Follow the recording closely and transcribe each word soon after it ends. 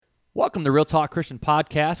Welcome to Real Talk Christian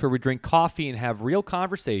Podcast, where we drink coffee and have real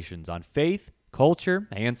conversations on faith, culture,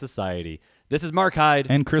 and society. This is Mark Hyde.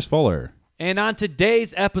 And Chris Fuller. And on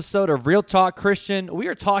today's episode of Real Talk Christian, we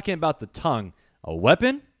are talking about the tongue, a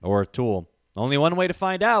weapon or a tool. Only one way to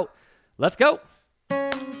find out. Let's go.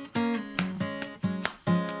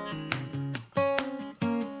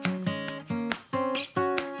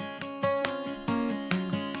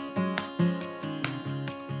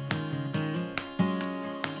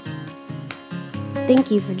 Thank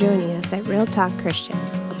you for joining us at Real Talk Christian,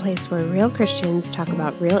 a place where real Christians talk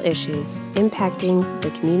about real issues impacting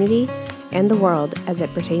the community and the world as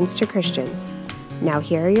it pertains to Christians. Now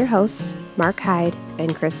here are your hosts, Mark Hyde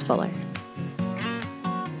and Chris Fuller.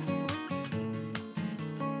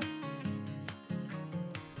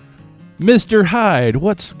 Mr. Hyde,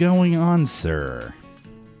 what's going on, sir?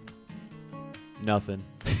 Nothing.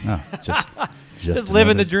 Oh, just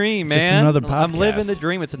living the dream, man. Just another podcast. I'm living the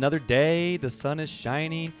dream. It's another day. The sun is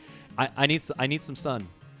shining. I need some sun,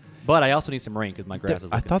 but I also need some rain because my grass is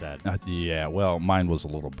looking sad. Yeah, well, mine was a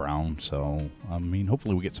little brown, so I mean,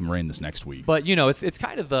 hopefully we get some rain this next week. But you know, it's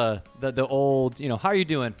kind of the old. You know, how are you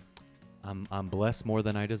doing? I'm blessed more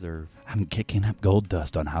than I deserve. I'm kicking up gold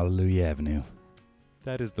dust on Hallelujah Avenue.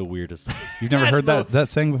 That is the weirdest thing. You've never heard that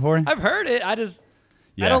saying before? I've heard it. I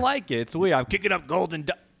Yeah. don't like it. It's weird. I'm kicking up gold and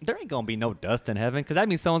there ain't gonna be no dust in heaven because that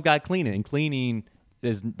means someone's got to clean it, and cleaning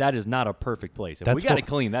is not a perfect place. If we got to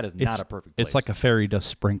clean, that is not a perfect place. It's like a fairy dust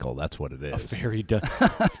sprinkle. That's what it is. a fairy dust.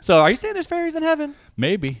 So, are you saying there's fairies in heaven?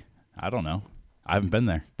 Maybe. I don't know. I haven't been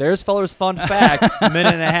there. There's Fuller's fun fact, a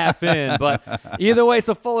minute and a half in. But either way,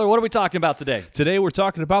 so Fuller, what are we talking about today? Today we're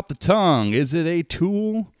talking about the tongue. Is it a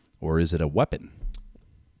tool or is it a weapon?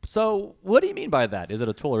 So, what do you mean by that? Is it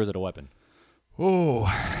a tool or is it a weapon?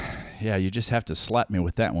 Oh, yeah, you just have to slap me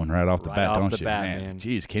with that one right off the bat, don't you? Man.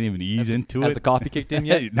 Jeez, can't even ease into it. Has the coffee kicked in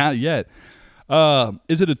yet? Not yet.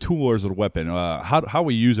 Is it a tool or is it a weapon? How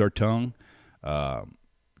we use our tongue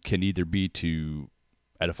can either be to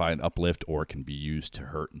edify and uplift or it can be used to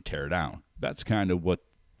hurt and tear down. That's kind of what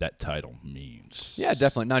that title means. Yeah,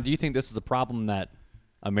 definitely. Now, do you think this is a problem that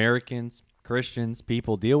Americans, Christians,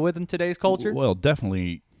 people deal with in today's culture? Well,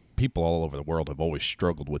 definitely people all over the world have always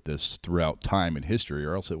struggled with this throughout time and history,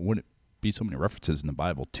 or else it wouldn't be so many references in the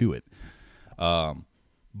Bible to it.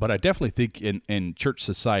 But I definitely think in church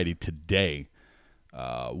society today,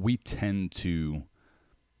 we tend to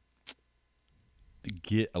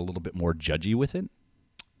get a little bit more judgy with it.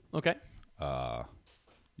 Okay.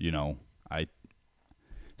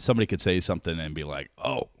 Somebody could say something and be like,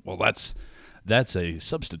 "Oh, well, that's a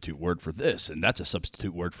substitute word for this, and that's a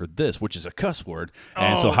substitute word for this, which is a cuss word."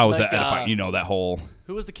 And so how is that edifying? That whole...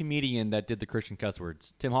 Who was the comedian that did the Christian cuss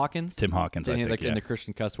words? Tim Hawkins? Tim Hawkins, I think, in the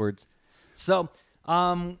Christian cuss words. So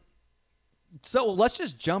let's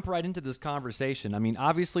just jump right into this conversation. I mean,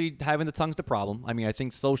 obviously, having the tongue's the problem. I mean, I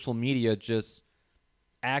think social media just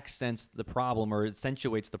accents the problem or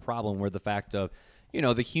accentuates the problem where the fact of,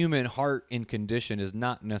 the human heart and condition is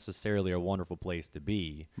not necessarily a wonderful place to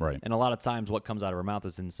be. Right. And a lot of times what comes out of our mouth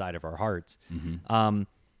is inside of our hearts. Mm-hmm.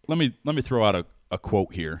 Let me throw out a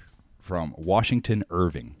quote here from Washington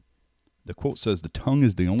Irving. The quote says, "The tongue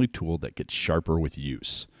is the only tool that gets sharper with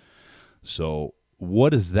use." So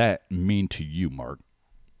what does that mean to you, Mark?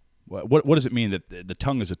 What does it mean that the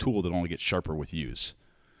tongue is a tool that only gets sharper with use?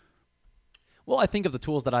 Well, I think of the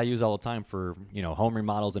tools that I use all the time for, home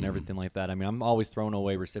remodels and everything like that. I mean, I'm always throwing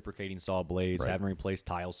away reciprocating saw blades, having replaced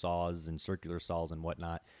tile saws and circular saws and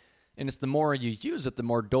whatnot. And it's the more you use it, the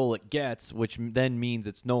more dull it gets, which then means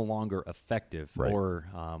it's no longer effective or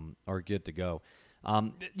good to go.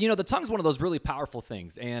 The tongue's one of those really powerful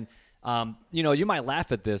things. And, you might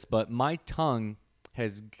laugh at this, but my tongue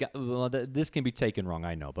has got, this can be taken wrong,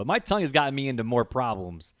 I know, but my tongue has gotten me into more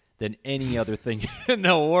problems than any other thing in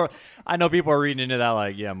the world. I know people are reading into that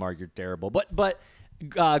like, yeah, Mark, you're terrible. But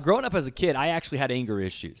growing up as a kid, I actually had anger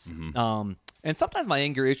issues. Mm-hmm. And sometimes my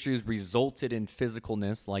anger issues resulted in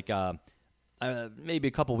physicalness, like maybe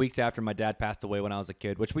a couple weeks after my dad passed away when I was a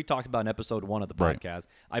kid, which we talked about in episode 1 of the podcast.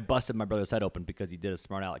 I busted my brother's head open because he did a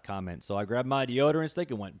smart aleck comment. So I grabbed my deodorant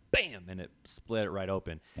stick and went bam, and it split it right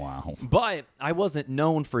open. Wow. But I wasn't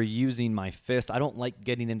known for using my fist. I don't like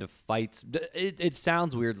getting into fights. It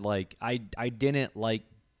sounds weird. Like I didn't like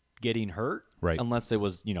getting hurt unless it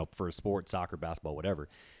was, for a sport, soccer, basketball, whatever.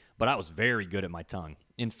 But I was very good at my tongue.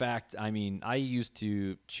 In fact, I mean, I used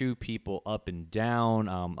to chew people up and down.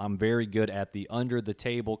 I'm very good at the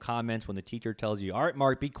under-the-table comments when the teacher tells you, all right,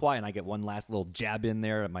 Mark, be quiet, and I get one last little jab in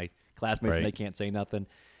there at my classmates and they can't say nothing.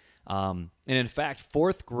 And in fact,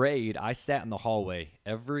 4th grade, I sat in the hallway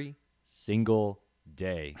every single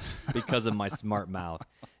day because of my smart mouth.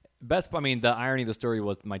 I mean, the irony of the story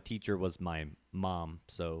was my teacher was my mom,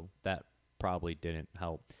 so that probably didn't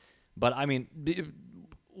help. But I mean,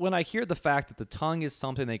 when I hear the fact that the tongue is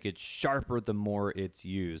something that gets sharper the more it's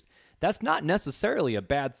used, that's not necessarily a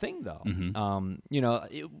bad thing, though.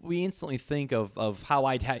 We instantly think of how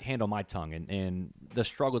I'd handle my tongue and the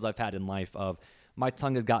struggles I've had in life of my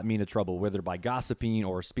tongue has got me into trouble, whether by gossiping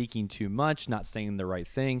or speaking too much, not saying the right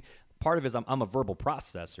thing. Part of it is I'm a verbal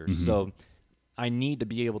processor, so I need to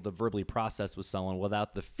be able to verbally process with someone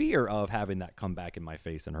without the fear of having that come back in my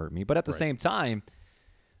face and hurt me. But at the same time,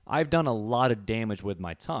 I've done a lot of damage with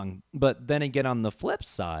my tongue. But then again, on the flip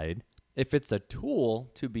side, if it's a tool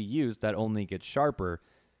to be used that only gets sharper,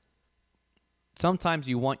 sometimes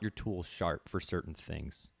you want your tool sharp for certain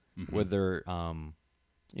things. Whether,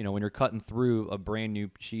 when you're cutting through a brand new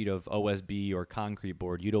sheet of OSB or concrete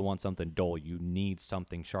board, you don't want something dull. You need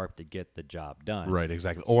something sharp to get the job done. Right,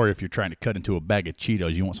 exactly. Or if you're trying to cut into a bag of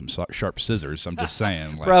Cheetos, you want some sharp scissors. I'm just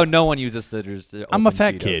saying. Like, bro, no one uses scissors to I'm a open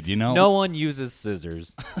fat Cheetos. kid, you know? No one uses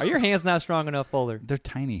scissors. Are your hands not strong enough, Fuller? They're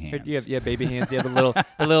tiny hands. You have baby hands. You have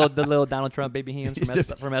the little Donald Trump baby hands from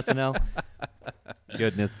SNL.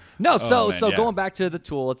 Goodness. No, so going back to the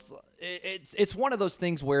tool, it's one of those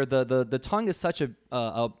things where the tongue is such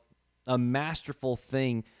a masterful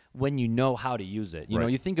thing when you know how to use it. You know,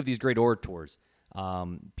 you think of these great orators,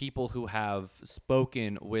 people who have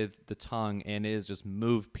spoken with the tongue and it has just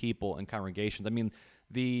moved people in congregations. I mean,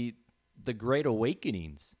 the Great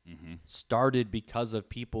Awakenings started because of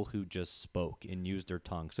people who just spoke and used their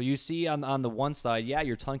tongue. So you see on the one side,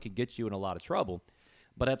 your tongue could get you in a lot of trouble.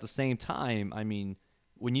 But at the same time, I mean,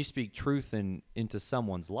 when you speak truth into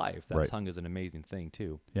someone's life, that tongue is an amazing thing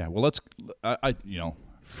too. Yeah, well,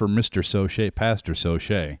 for Mr. Sochet, Pastor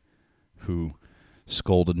Sochet, who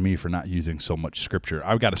scolded me for not using so much scripture.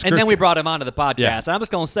 I've got a scripture. And then we brought him onto the podcast, Yeah. and I'm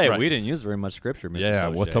just going to say, Right. we didn't use very much scripture, Mr. Yeah,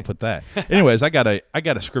 Sochet. what's up with that? Anyways, I got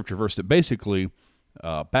a scripture verse that basically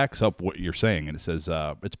backs up what you're saying, and it says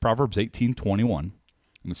it's Proverbs 18:21,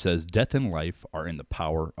 and it says, "Death and life are in the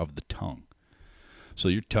power of the tongue." So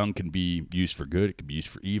your tongue can be used for good; it can be used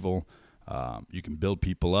for evil. You can build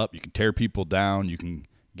people up, you can tear people down, you can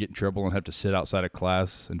get in trouble and have to sit outside of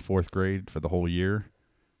class in 4th grade for the whole year,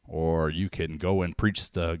 or you can go and preach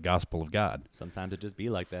the gospel of God. Sometimes it just be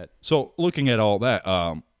like that. So looking at all that,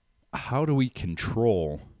 how do we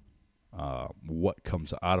control what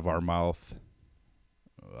comes out of our mouth?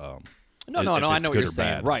 No, if I know it's what good you're or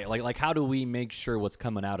saying. bad. Right, like how do we make sure what's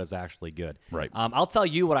coming out is actually good? Right. I'll tell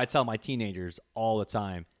you what I tell my teenagers all the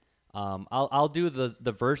time. I'll do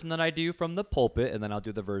the version that I do from the pulpit, and then I'll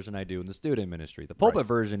do the version I do in the student ministry. The pulpit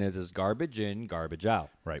version is garbage in, garbage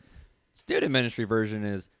out. Right. Student ministry version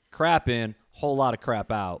is crap in, whole lot of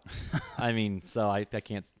crap out. I mean, so I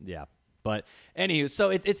can't, But anywho,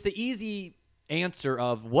 so it's the easy answer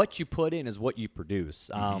of what you put in is what you produce.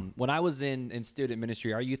 When I was in student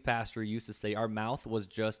ministry, our youth pastor used to say our mouth was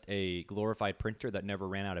just a glorified printer that never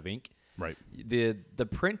ran out of ink. Right. The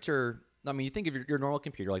printer, I mean, you think of your normal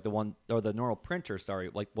computer, like the normal printer,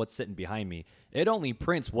 like what's sitting behind me. It only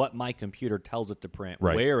prints what my computer tells it to print,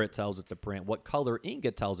 where it tells it to print, what color ink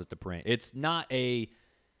it tells it to print.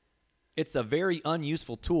 It's a very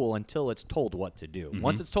unuseful tool until it's told what to do.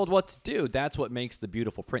 Once it's told what to do, that's what makes the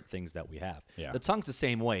beautiful print things that we have. Yeah. The tongue's the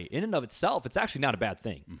same way. In and of itself, it's actually not a bad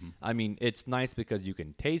thing. I mean, it's nice because you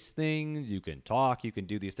can taste things, you can talk, you can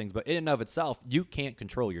do these things, but in and of itself, you can't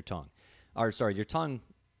control your tongue. Your tongue.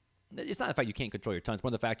 It's not the fact you can't control your tongue. It's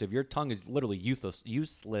more the fact of your tongue is literally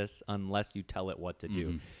useless unless you tell it what to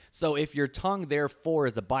do. So if your tongue, therefore,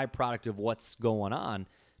 is a byproduct of what's going on,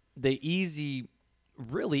 the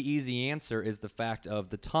really easy answer is the fact of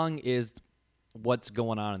the tongue is what's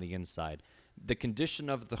going on the inside. The condition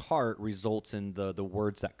of the heart results in the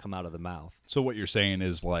words that come out of the mouth. So what you're saying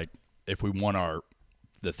is, like, if we want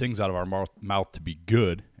the things out of our mouth to be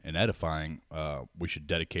good and edifying, we should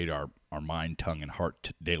dedicate our mind, tongue, and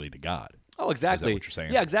heart daily to God. Oh, exactly. Is that what you're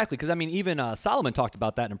saying? Yeah, exactly. Because, I mean, even Solomon talked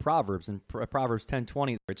about that in Proverbs. In Proverbs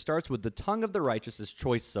 10:20, it starts with, "The tongue of the righteous is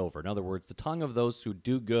choice silver." In other words, the tongue of those who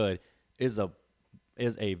do good is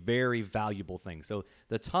a very valuable thing. So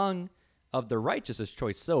the tongue of the righteous is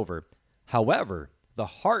choice silver. However, the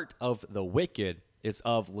heart of the wicked is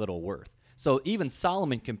of little worth. So even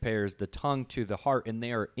Solomon compares the tongue to the heart, and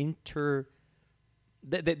they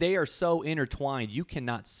are so intertwined, you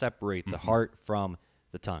cannot separate the heart from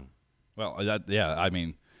the tongue. Well, I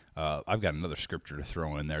mean, I've got another scripture to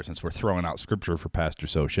throw in there since we're throwing out scripture for Pastor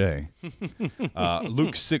Sochet.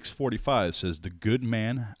 Luke 6:45 says, "The good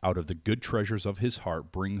man out of the good treasures of his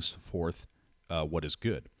heart brings forth what is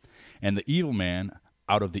good, and the evil man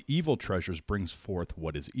out of the evil treasures brings forth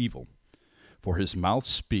what is evil. for his mouth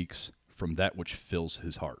speaks from that which fills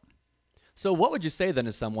his heart. So what would you say then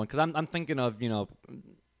to someone? Because I'm thinking of,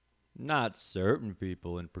 not certain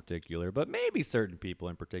people in particular, but maybe certain people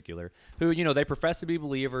in particular who, they profess to be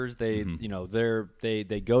believers. They,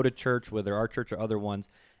 they go to church, whether our church or other ones,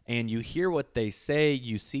 and you hear what they say,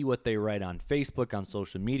 you see what they write on Facebook, on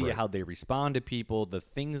social media, Right. how they respond to people, the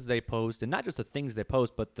things they post, and not just the things they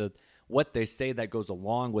post, but what they say that goes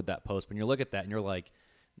along with that post. When you look at that and you're like,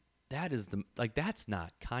 that's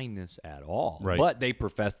not kindness at all. Right. But they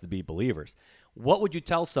profess to be believers. What would you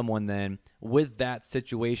tell someone then with that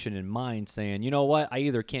situation in mind, saying, you know what, I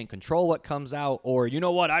either can't control what comes out, or you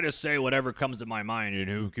know what, I just say whatever comes to my mind,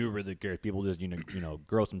 and who really cares? People just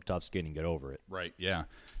grow some tough skin and get over it. Right. Yeah.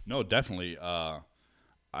 No, definitely. I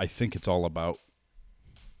think it's all about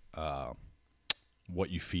what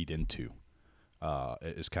you feed into.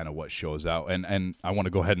 Is kind of what shows out. And I want to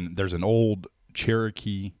go ahead and there's an old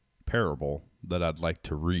Cherokee parable that I'd like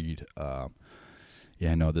to read.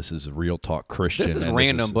 I know this is a Real Talk Christian. This is and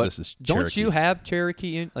random, but this is don't Cherokee. you have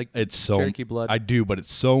Cherokee It's so Cherokee blood? I do, but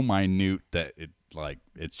it's so minute that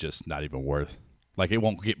it's just not even worth. Like, it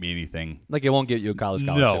won't get me anything. Like, it won't get you a college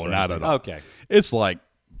scholarship. No, or not anything. at all. Okay. It's like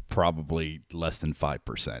probably less than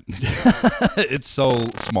 5%. It's so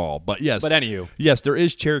small, but yes. But anywho. Yes, there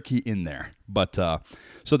is Cherokee in there. But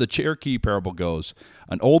so the Cherokee parable goes,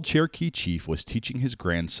 an old Cherokee chief was teaching his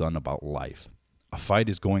grandson about life. A fight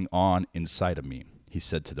is going on inside of me, he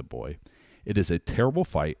said to the boy. It is a terrible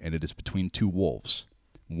fight, and it is between two wolves.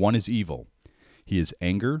 One is evil. He is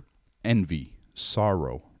anger, envy,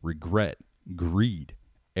 sorrow, regret, greed,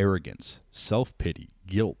 arrogance, self-pity,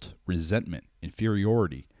 guilt, resentment,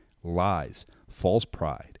 inferiority, lies, false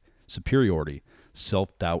pride, superiority,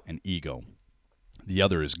 self-doubt, and ego. The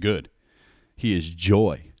other is good. He is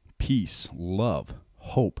joy, peace, love,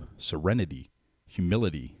 hope, serenity,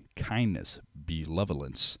 humility, kindness,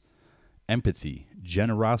 benevolence, empathy,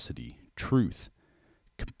 generosity, truth,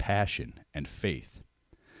 compassion, and faith.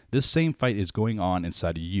 This same fight is going on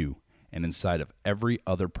inside of you and inside of every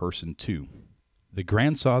other person too. The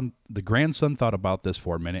grandson thought about this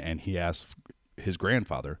for a minute, and he asked his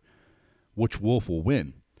grandfather, which wolf will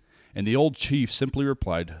win? And the old chief simply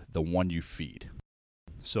replied, the one you feed.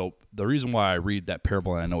 So the reason why I read that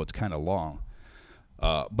parable, and I know it's kind of long,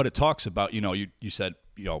 but it talks about, you said,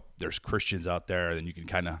 there's Christians out there, and you can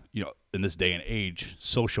kind of, in this day and age,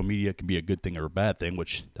 social media can be a good thing or a bad thing,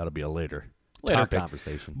 which that'll be a later topic.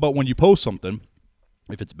 Conversation. But when you post something,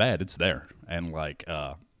 if it's bad, it's there. And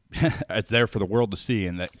it's there for the world to see,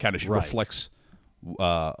 and that kind of reflects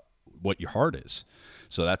what your heart is.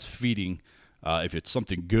 So that's feeding. If it's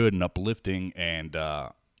something good and uplifting and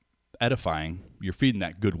edifying, you're feeding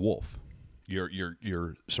that good wolf.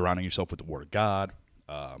 You're surrounding yourself with the Word of God,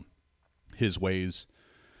 His ways.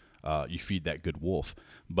 You feed that good wolf.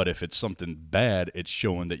 But if it's something bad, it's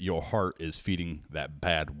showing that your heart is feeding that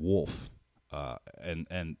bad wolf.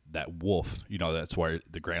 And that wolf, that's why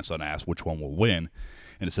the grandson asked which one will win,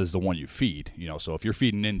 and it says the one you feed. So if you're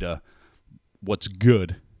feeding into what's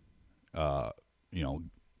good, the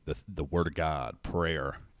Word of God,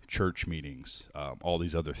 prayer, church meetings, all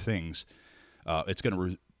these other things, it's going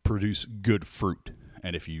to produce good fruit.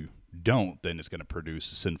 And if you don't, then it's going to produce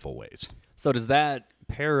sinful ways. So does that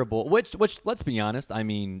parable, which let's be honest,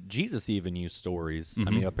 Jesus even used stories.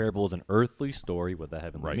 Mm-hmm. A parable is an earthly story with a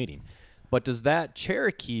heavenly Right. meaning. But does that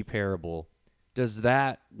Cherokee parable, does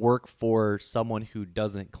that work for someone who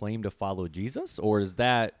doesn't claim to follow Jesus, or is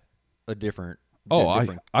that a different?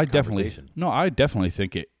 Different I definitely conversation? I definitely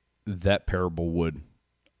think that parable would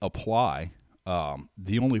apply.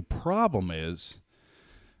 The only problem is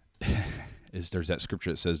there's that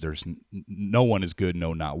scripture that says there's no one is good,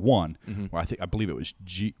 no, not one. Mm-hmm. Well, I believe it was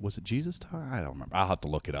was it Jesus? I don't remember. I'll have to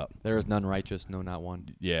look it up. There is none righteous, no, not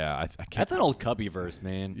one. Yeah, I can't. That's an old Cubby verse,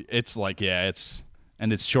 man. It's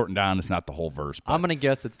it's shortened down. It's not the whole verse. But I'm gonna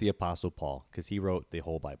guess it's the Apostle Paul because he wrote the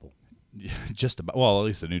whole Bible. just about. Well, at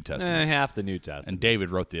least the New Testament. Half the New Testament. And David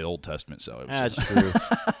wrote the Old Testament, so it was That's just, true.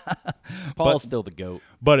 Paul's still the goat.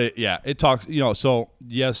 But it talks. So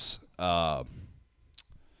yes,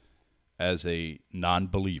 as a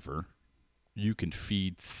non-believer, you can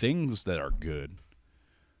feed things that are good,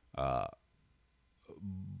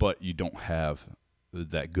 but you don't have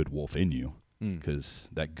that good wolf in you, because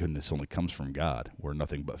that goodness only comes from God. We're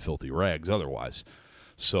nothing but filthy rags otherwise.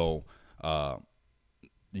 So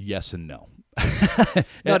yes and no.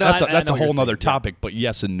 That's a whole nother topic, but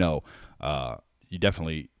yes and no. You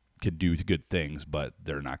definitely could do good things, but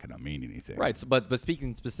they're not going to mean anything. Right. So, but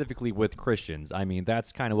speaking specifically with Christians,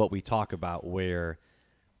 that's kind of what we talk about, where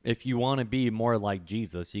if you want to be more like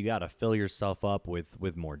Jesus, you got to fill yourself up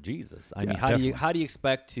with more Jesus. I Yeah, mean, definitely. how do you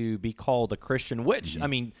expect to be called a Christian? Which I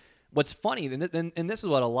mean, what's funny, and this is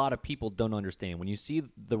what a lot of people don't understand. When you see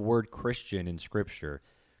the word Christian in Scripture,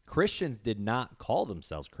 Christians did not call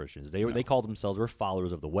themselves Christians. They called themselves, we're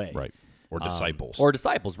followers of the way. Right. Or disciples. Or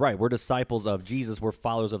disciples, right. We're disciples of Jesus. We're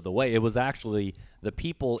followers of the way. It was actually the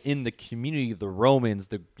people in the community, the Romans,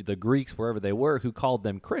 the Greeks, wherever they were, who called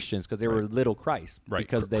them Christians because they were little Christ. Right.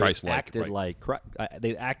 Because they Christ-like, acted right.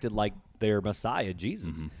 they acted like their Messiah,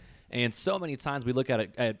 Jesus. And so many times we look at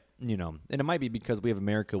it and it might be because we have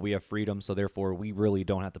America, we have freedom, so therefore we really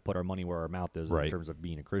don't have to put our money where our mouth is Right. in terms of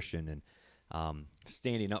being a Christian and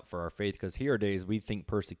standing up for our faith. Because here days we think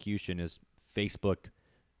persecution is Facebook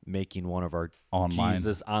making one of our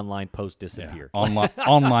Jesus online posts disappear.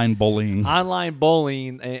 Online bullying. Online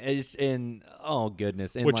bullying and oh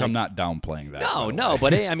goodness. And Which I'm not downplaying that. No,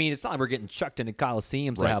 but I mean, it's not like we're getting chucked into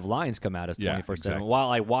coliseums to Right. have lions come at us 24/7. exactly. While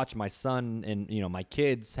I watch my son and my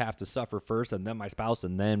kids have to suffer first, and then my spouse,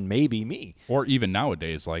 and then maybe me. Or even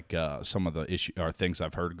nowadays, like some of the issue or things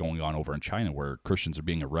I've heard going on over in China where Christians are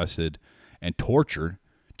being arrested and tortured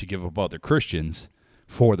to give up other Christians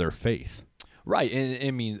for their faith. Right, and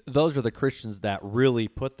I mean, those are the Christians that really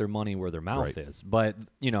put their money where their mouth Right. is. But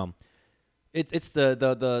it's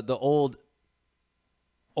the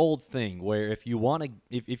old thing where if you want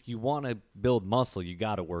to build muscle, you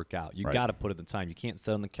got to work out. You Right. got to put in the time. You can't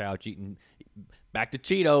sit on the couch eating. Back to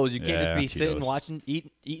Cheetos. You can't just be sitting Cheetos.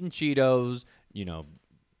 eating Cheetos.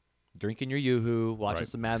 Drinking your Yoo-Hoo, watching Right.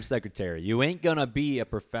 some Madam Secretary. You ain't gonna be a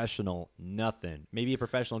professional nothing. Maybe a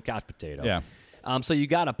professional couch potato. Yeah. So you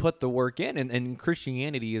got to put the work in, and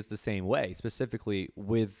Christianity is the same way, specifically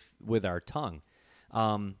with our tongue.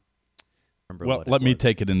 Well, Let me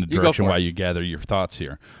take it in the You go direction for while it. you gather your thoughts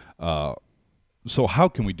here. So how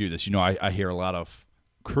can we do this? I hear a lot of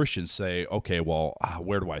Christians say, okay, well,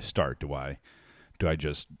 where do I start? Do I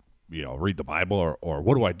just read the Bible or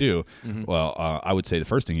what do I do? Mm-hmm. Well, I would say the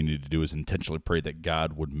first thing you need to do is intentionally pray that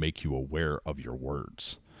God would make you aware of your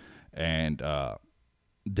words. And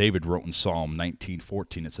David wrote in Psalm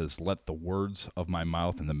 19:14, it says, "Let the words of my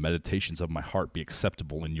mouth and the meditations of my heart be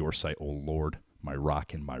acceptable in your sight, O Lord, my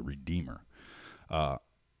rock and my redeemer."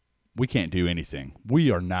 We can't do anything.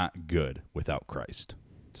 We are not good without Christ.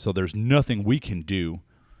 So there's nothing we can do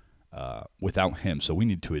without him. So we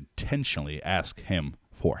need to intentionally ask him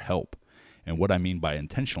for help. And what I mean by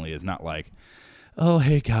intentionally is not like, oh,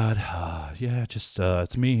 hey, God,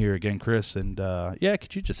 it's me here again, Chris, and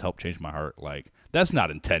could you just help change my heart? Like, that's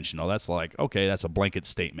not intentional. That's like, okay, that's a blanket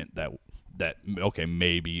statement that okay,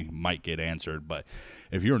 maybe might get answered, but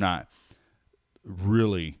if you're not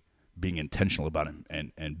really being intentional about it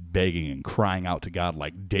and begging and crying out to God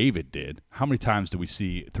like David did, how many times do we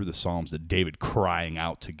see through the Psalms that David crying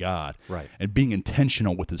out to God Right. and being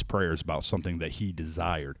intentional with his prayers about something that he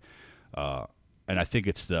desired? And I think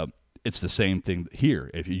it's the same thing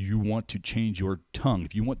here. If you want to change your tongue,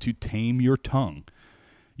 if you want to tame your tongue,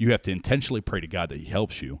 you have to intentionally pray to God that he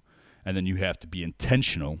helps you, and then you have to be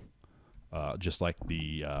intentional, just like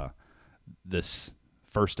this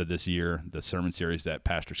first of this year, the sermon series that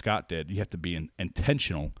Pastor Scott did. You have to be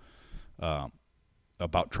intentional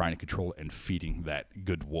about trying to control it and feeding that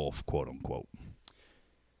good wolf, quote unquote.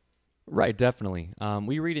 Right, definitely.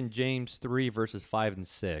 We read in James 3, verses 5 and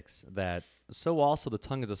 6, that so also the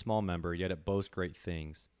tongue is a small member, yet it boasts great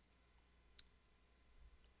things.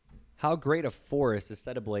 How great a forest is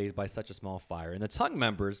set ablaze by such a small fire, and the tongue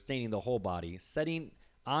members staining the whole body, setting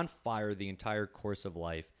on fire the entire course of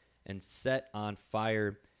life, and set on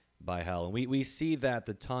fire by hell. And we see that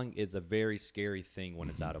the tongue is a very scary thing when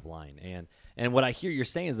it's out of line. And what I hear you're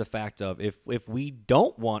saying is the fact of if we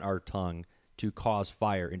don't want our tongue to cause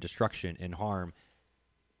fire and destruction and harm,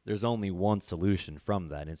 there's only one solution from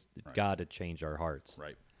that. It's got to change our hearts.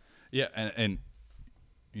 Right. Yeah, and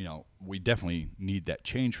we definitely need that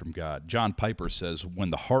change from God. John Piper says,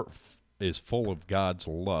 when the heart is full of God's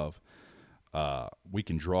love, we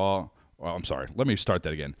can draw... Well, I'm sorry, let me start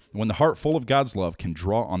that again. When the heart full of God's love can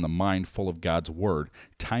draw on the mind full of God's word,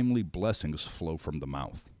 timely blessings flow from the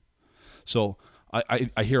mouth. So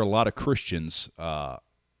I hear a lot of Christians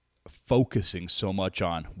focusing so much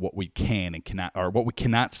on what we can and cannot, or what we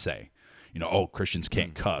cannot say. Christians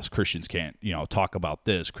can't cuss, Christians can't, talk about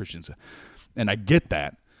this, Christians. And I get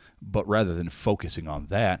that, but rather than focusing on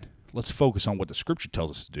that, let's focus on what the Scripture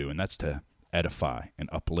tells us to do, and that's to edify and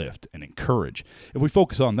uplift and encourage. If we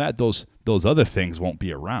focus on that, those other things won't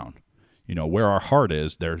be around. where our heart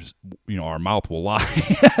is, there's, our mouth will lie.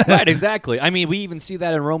 Right, exactly. I mean, we even see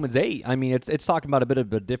that in Romans 8. I mean, it's talking about a bit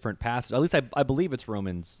of a different passage. At least I believe it's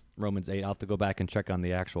Romans 8. I'll have to go back and check on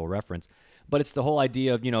the actual reference. But it's the whole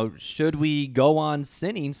idea of, should we go on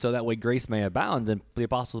sinning so that way grace may abound? And the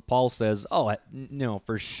Apostle Paul says, no,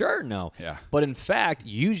 for sure no. Yeah. But in fact,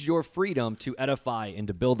 use your freedom to edify and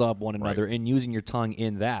to build up one another and using your tongue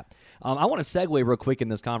in that. I want to segue real quick in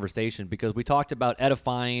this conversation because we talked about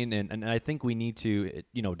edifying, and I think we need to,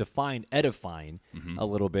 define edifying a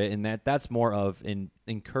little bit, and that's more of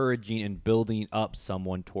encouraging and building up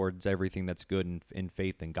someone towards everything that's good in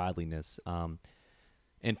faith and godliness,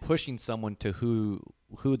 and pushing someone to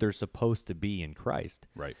who they're supposed to be in Christ.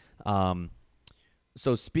 Right.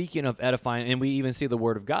 So speaking of edifying, and we even see the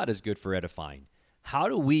Word of God is good for edifying. How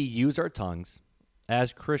do we use our tongues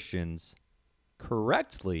as Christians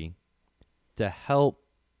correctly to help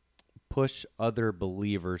push other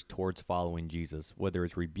believers towards following Jesus, whether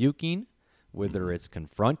it's rebuking, whether it's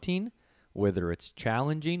confronting, whether it's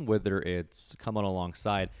challenging, whether it's coming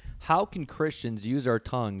alongside? How can Christians use our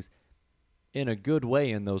tongues in a good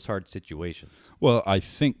way in those hard situations? Well, I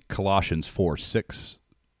think Colossians 4:6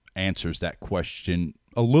 answers that question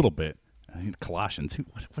a little bit. I think Colossians,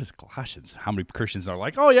 what is Colossians? How many Christians are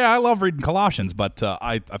like, oh yeah, I love reading Colossians, but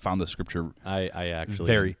I found the scripture I actually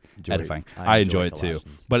very enjoy edifying. I enjoy it too.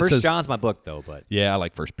 But First it says, John's my book though, but yeah, I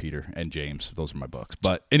like First Peter and James. Those are my books.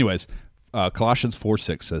 But anyways, Colossians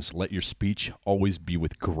 4:6 says, let your speech always be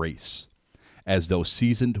with grace, as though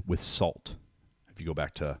seasoned with salt. If you go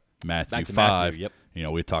back to Matthew 5, yep.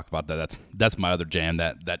 We talked about that. That's my other jam,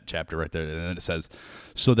 that chapter right there. And then it says,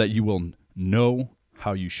 so that you will know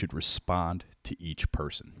how you should respond to each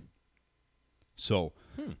person. So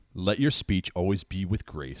let your speech always be with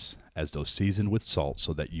grace, as though seasoned with salt,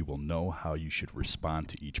 so that you will know how you should respond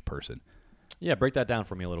to each person. Yeah, break that down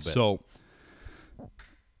for me a little bit. So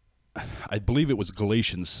I believe it was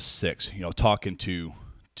Galatians 6, talking to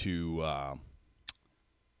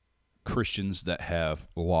Christians that have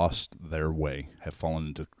lost their way, have fallen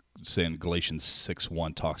into sin. Galatians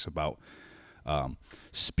 6:1 talks about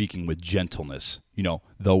speaking with gentleness,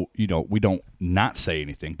 though, we don't not say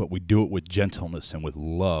anything, but we do it with gentleness and with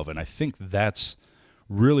love. And I think that's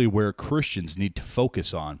really where Christians need to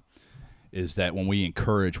focus on, is that when we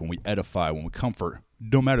encourage, when we edify, when we comfort,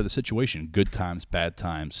 no matter the situation, good times, bad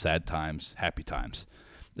times, sad times, happy times,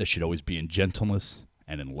 that should always be in gentleness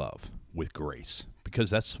and in love with grace, because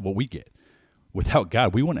that's what we get. Without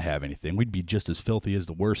God, we wouldn't have anything. We'd be just as filthy as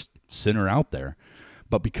the worst sinner out there.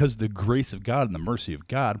 But because of the grace of God and the mercy of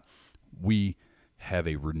God, we have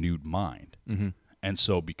a renewed mind. Mm-hmm. And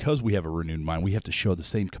so because we have a renewed mind, we have to show the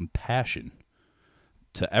same compassion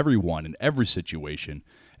to everyone in every situation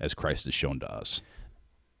as Christ has shown to us.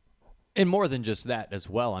 And more than just that as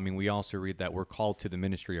well. I mean, we also read that we're called to the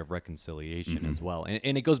ministry of reconciliation as well.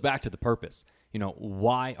 And it goes back to the purpose.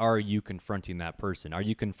 Why are you confronting that person? Are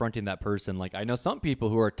you confronting that person? Like, I know some people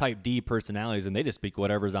who are type D personalities and they just speak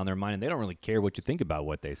whatever's on their mind and they don't really care what you think about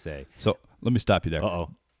what they say. So let me stop you there. Uh-oh.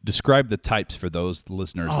 Describe the types for those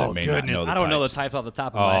listeners that may not know the I don't types. know the type off the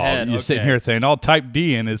top of my head. You're Okay. sitting here saying, type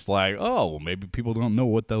D, and it's like, well, maybe people don't know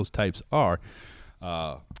what those types are.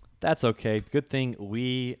 That's okay. Good thing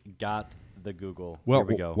we got the Google. Well, Here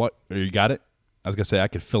we go. What you got it? I was gonna say I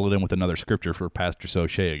could fill it in with another scripture for Pastor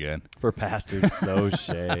Sochet again. For Pastor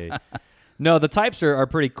Sochet. No, the types are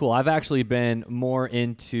pretty cool. I've actually been more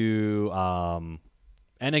into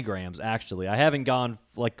enneagrams, actually. I haven't gone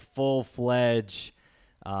like full-fledged.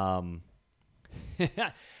 I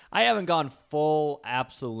haven't gone full,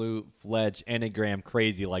 absolute-fledged enneagram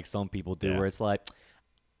crazy like some people do, where it's like,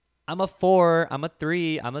 I'm a 4, I'm a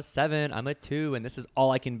 3, I'm a 7, I'm a 2, and this is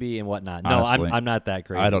all I can be and whatnot. No, Honestly, I'm not that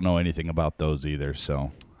crazy. I don't know anything about those either,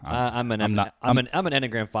 so I'm an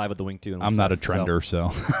Enneagram 5 with the wing 2. And I'm not a trender,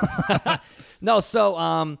 so. No,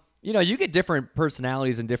 so you get different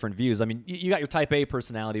personalities and different views. I mean, you got your type A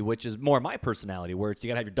personality, which is more my personality, where you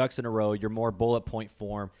got to have your ducks in a row. You're more bullet point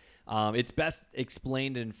form. It's best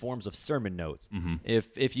explained in forms of sermon notes. Mm-hmm.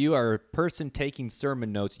 If you are a person taking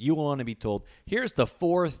sermon notes, you want to be told, here's the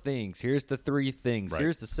 4 things, here's the 3 things,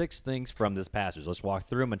 here's the 6 things from this passage. Let's walk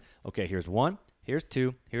through them. And okay, here's 1, here's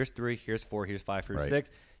 2, here's 3, here's 4, here's 5, here's 6.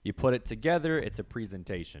 You put it together, it's a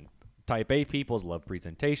presentation. Type A people love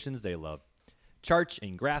presentations. They love charts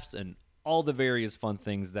and graphs and all the various fun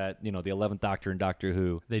things that, the 11th Doctor and Doctor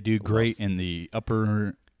Who. They do great in the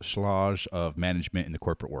upper echelons of management in the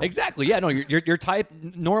corporate world. Exactly. Yeah, no, your type,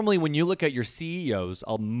 normally when you look at your CEOs,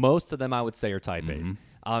 most of them I would say are type A's.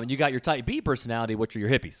 You got your type B personality, which are your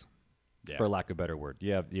hippies. for lack of a better word.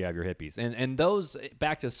 You have your hippies, and those,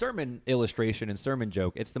 back to sermon illustration and sermon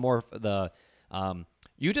joke. It's the more the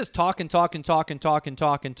you just talk and talk and talk and talk and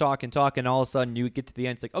talk and talk and talk, and all of a sudden you get to the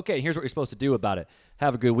end. It's like, okay, here's what you're supposed to do about it.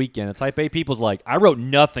 Have a good weekend. The type A people's like, I wrote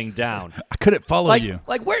nothing down. I couldn't follow you.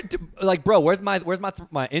 Bro, where's my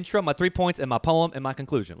intro, my 3 points, and my poem and my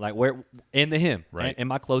conclusion? Like, where in the hymn, right? And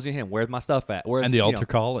my closing hymn. Where's my stuff at? Where's and the altar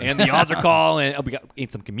call and the altar call, and we got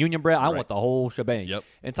eat some communion bread. I want the whole shebang. Yep.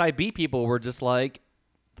 And type B people were just like,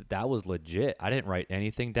 that was legit. I didn't write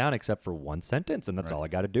anything down except for one sentence, and that's all I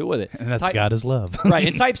got to do with it. And that's God is love. Right.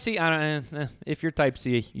 And type C, if you're type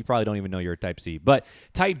C, you probably don't even know you're a type C. But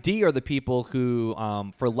type D are the people who,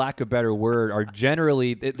 for lack of a better word, are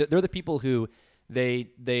generally, they're the people who they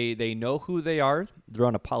know who they are.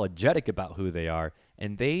 They're unapologetic about who they are,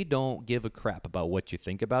 and they don't give a crap about what you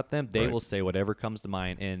think about them. They will say whatever comes to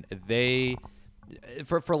mind, and they...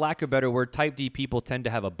 For lack of a better word, type D people tend to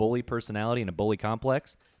have a bully personality and a bully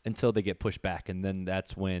complex until they get pushed back, and then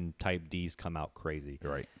that's when type Ds come out crazy.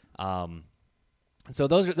 Right. So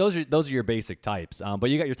those are your basic types. But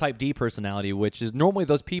you got your type D personality, which is normally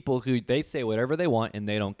those people who they say whatever they want and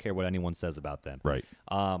they don't care what anyone says about them. Right.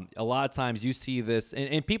 A lot of times you see this,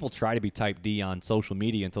 and people try to be type D on social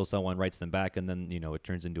media until someone writes them back, and then it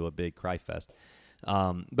turns into a big cry fest.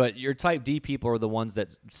 But your type D people are the ones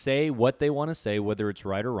that say what they want to say, whether it's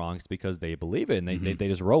right or wrong. It's because they believe it and they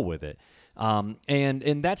just roll with it.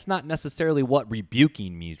 And that's not necessarily what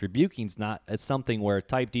rebuking means. Rebuking's not something where a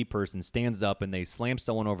type D person stands up and they slam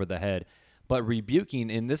someone over the head. But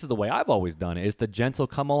rebuking, and this is the way I've always done it, is the gentle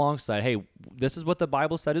come alongside. Hey, this is what the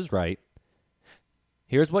Bible said is right.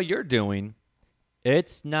 Here's what you're doing.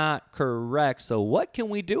 It's not correct. So what can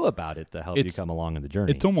we do about it to help you come along in the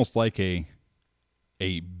journey? It's almost like a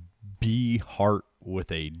B heart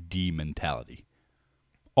with a D mentality.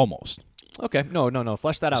 Almost. Okay. No.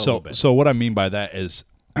 Flesh that out a little bit. So what I mean by that is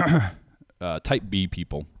type B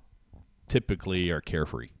people typically are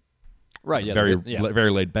carefree. Right. Yeah. Very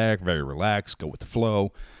laid back, very relaxed, go with the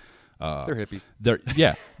flow. They're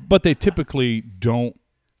hippies. But they typically don't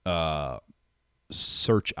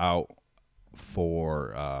search out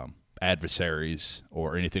for adversaries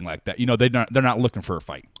or anything like that. They're not looking for a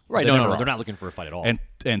fight. Right. No, they're not looking for a fight at all.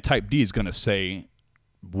 And type D is going to say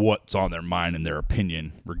what's on their mind and their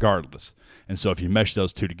opinion regardless. And so if you mesh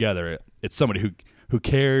those two together, it's somebody who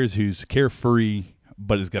cares, who's carefree,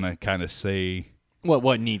 but is going to kind of say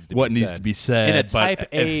what needs to be said in a type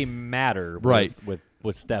A matter. Right.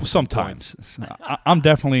 With steps. Sometimes I'm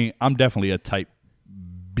definitely a type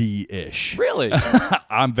B-ish. Really?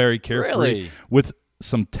 I'm very carefree. Really? With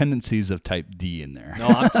some tendencies of type D in there. No,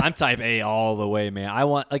 I'm type A all the way, man. I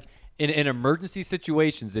want, like, in emergency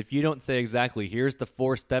situations, if you don't say exactly, here's the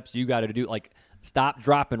 4 steps you got to do, like, stop,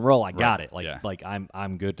 drop, and roll. I got it. Like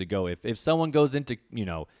I'm good to go. If someone goes into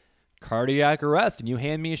cardiac arrest and you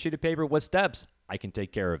hand me a sheet of paper with steps, I can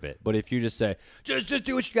take care of it. But if you just say, just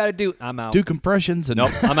do what you got to do, I'm out. Do compressions. And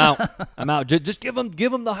nope, I'm out. I'm out. Just give them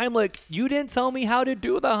the Heimlich. You didn't tell me how to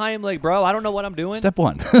do the Heimlich, bro. I don't know what I'm doing. Step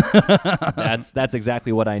 1. That's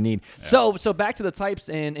exactly what I need. Yeah. So back to the types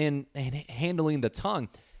and handling the tongue.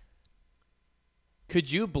 Could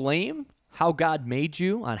you blame how God made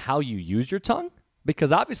you on how you use your tongue?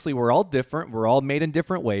 Because obviously we're all different. We're all made in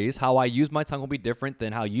different ways. How I use my tongue will be different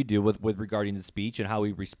than how you do with regarding to speech and how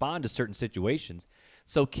we respond to certain situations.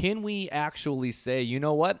 So can we actually say, you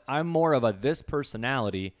know what? I'm more of a this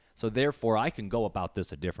personality, so therefore I can go about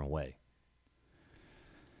this a different way.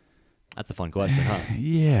 That's a fun question, huh?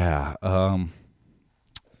 Yeah.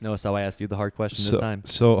 Notice how I asked you the hard question this time.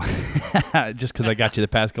 So just because I got you the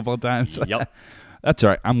past couple of times. Yep. That's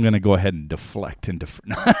all right. I'm going to go ahead and deflect and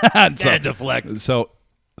deflect. So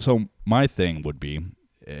my thing would be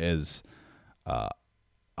is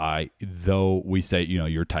though we say,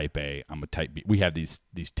 you're type A, I'm a type B. We have these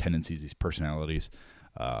tendencies, these personalities.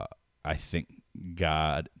 I think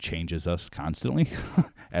God changes us constantly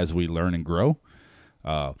as we learn and grow.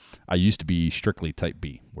 I used to be strictly type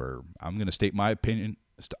B, where I'm going to state my opinion.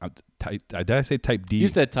 Did I say type D? You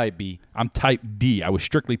said type B. I'm type D. I was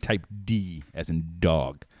strictly type D, as in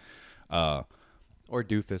dog. Or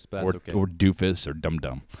doofus, but that's okay. Or doofus, or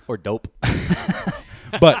dum-dum. Or dope.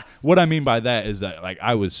 But what I mean by that is that, like,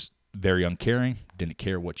 I was very uncaring, didn't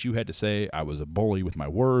care what you had to say. I was a bully with my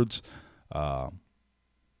words.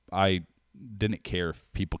 I didn't care if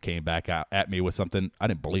people came back out at me with something. I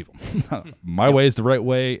didn't believe them. My way is the right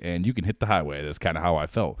way, and you can hit the highway. That's kind of how I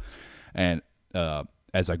felt. And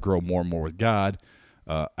as I grow more and more with God,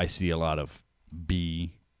 I see a lot of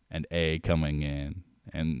B and A coming in,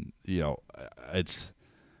 and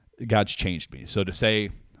God's changed me. So to say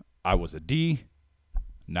I was a D,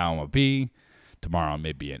 Now I'm a B. Tomorrow I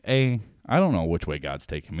may be an A. I don't know which way God's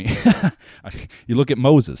taking me. You look at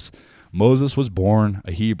Moses. Moses was born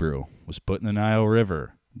a Hebrew, was put in the Nile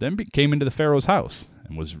River, then came into the Pharaoh's house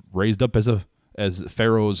and was raised up as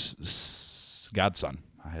Pharaoh's godson.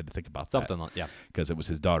 I had to think about Something that. like, yeah. Because it was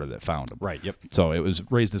his daughter that found him. Right, yep. So it was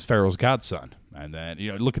raised as Pharaoh's godson. And then,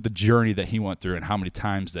 look at the journey that he went through and how many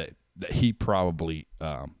times that he probably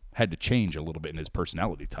had to change a little bit in his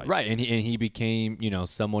personality type. Right, and he became,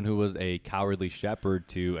 someone who was a cowardly shepherd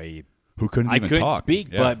to a who couldn't I even couldn't talk. speak,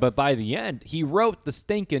 Yeah. but by the end, he wrote the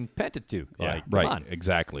stinking Pentateuch. Yeah, Like, come right, on.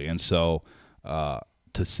 exactly. And so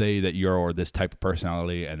to say that you're this type of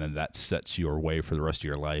personality and then that sets your way for the rest of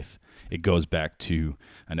your life, it goes back to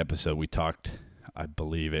an episode we talked, I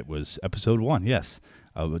believe it was episode 1, yes.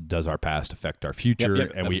 Does our past affect our future?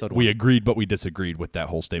 Yep, and episode we 1. agreed, but we disagreed with that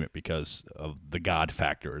whole statement because of the God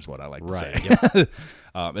factor is what I like to Right, say.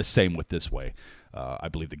 The same with this way. I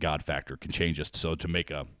believe the God factor can change us. So to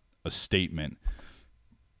make a statement,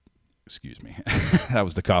 excuse me, that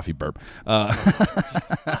was the coffee burp.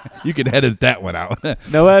 You can edit that one out.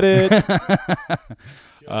 No edit.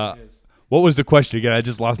 What was the question again? I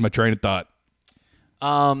just lost my train of thought.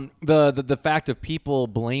 The fact of people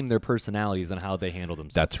blame their personalities on how they handle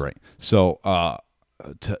themselves. That's right. So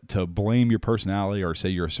to blame your personality or say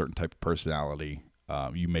you're a certain type of personality,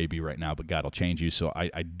 you may be right now, but God will change you. So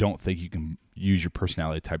I don't think you can use your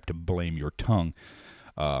personality type to blame your tongue.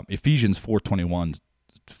 Ephesians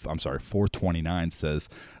 4:29 says,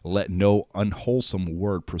 "Let no unwholesome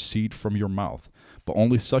word proceed from your mouth, but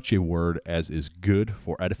only such a word as is good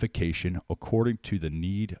for edification according to the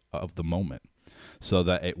need of the moment, so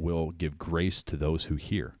that it will give grace to those who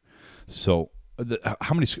hear." So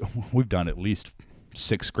how many we've done at least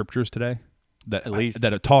 6 scriptures today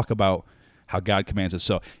that talk about how God commands us.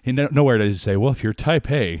 So nowhere does he say, well, if you're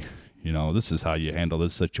type A, this is how you handle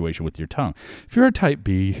this situation with your tongue. If you're a type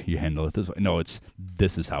B, you handle it this way. No,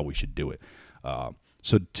 this is how we should do it.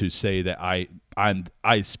 So to say that I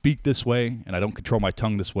speak this way and I don't control my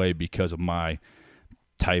tongue this way because of my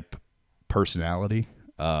type personality,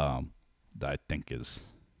 I think is.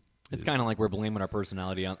 It's kind of like we're blaming our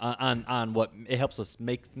personality on what it helps us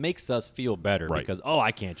makes us feel better, right. Because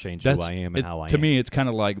I can't change who I am and how I am. To me, it's kind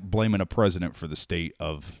of like blaming a president for the state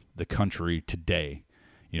of the country today.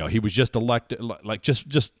 He was just elected, like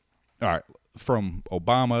just all right, from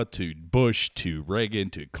Obama to Bush to Reagan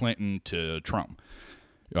to Clinton to Trump,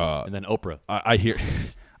 and then Oprah.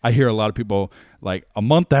 I hear a lot of people, like, a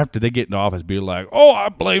month after they get in office, be like, "Oh, I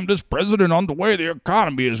blame this president on the way the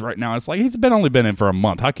economy is right now." It's like he's only been in for a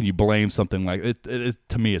month. How can you blame something like it?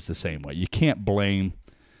 To me, it's the same way. You can't blame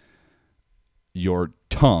your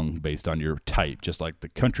tongue based on your type, just like the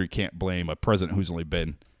country can't blame a president who's only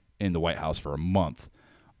been in the White House for a month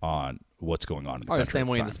on what's going on in the country. The same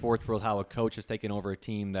way in the sports world, how a coach has taken over a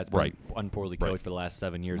team that's been unpoorly coached for the last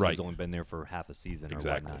 7 years, who's only been there for half a season or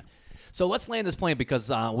whatnot. So let's land this plane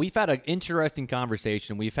because we've had an interesting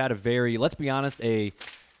conversation. We've had let's be honest,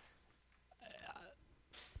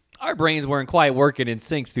 our brains weren't quite working in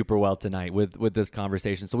sync super well tonight with this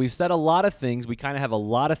conversation. So we've said a lot of things. We kind of have a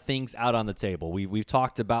lot of things out on the table. We've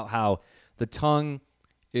talked about how the tongue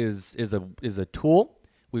is a tool.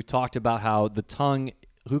 We've talked about how the tongue,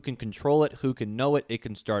 who can control it, who can know it. It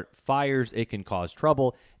can start fires. It can cause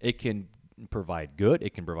trouble. It can provide good.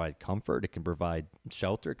 It can provide comfort. It can provide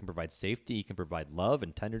shelter. It can provide safety. It can provide love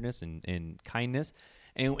and tenderness and kindness.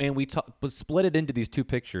 And we split it into these 2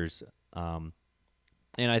 pictures. And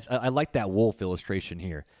I like that wolf illustration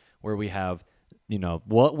here, where we have,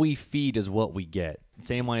 what we feed is what we get.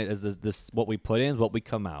 Same way as this what we put in is what we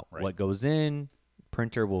come out. Right. What goes in,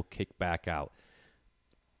 printer will kick back out.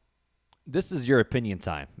 This is your opinion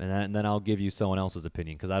time, and then I'll give you someone else's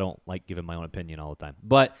opinion because I don't like giving my own opinion all the time.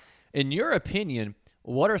 But in your opinion,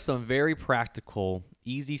 what are some very practical,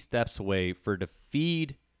 easy steps away to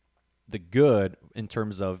feed the good in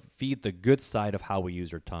terms of feed the good side of how we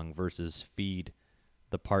use our tongue versus feed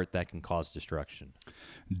the part that can cause destruction?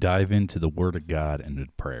 Dive into the Word of God and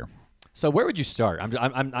into prayer. So where would you start? I'm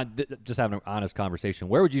just having an honest conversation.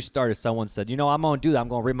 Where would you start if someone said, I'm going to do that. I'm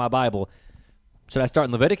going to read my Bible. Should I start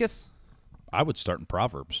in Leviticus? I would start in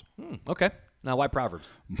Proverbs. Okay. Now, why Proverbs?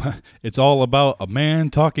 It's all about a man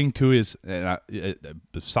talking to his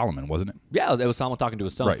Solomon, wasn't it? Yeah, it was Solomon talking to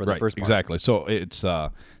his son for the first part. Exactly. So it's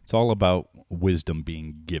all about wisdom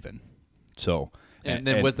being given. So and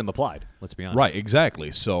then wisdom applied. Let's be honest. Right.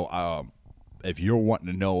 Exactly. So if you're wanting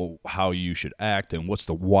to know how you should act and what's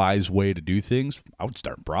the wise way to do things, I would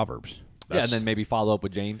start in Proverbs. And then maybe follow up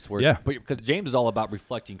with James. Because James is all about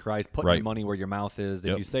reflecting Christ, putting your money where your mouth is.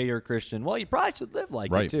 If you say you're a Christian, well, you probably should live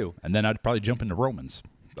like it too. And then I'd probably jump into Romans.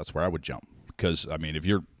 that's where I would jump. Because, I mean, if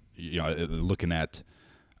you're looking at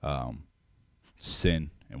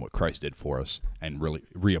sin and what Christ did for us and really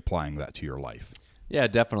reapplying that to your life. Yeah,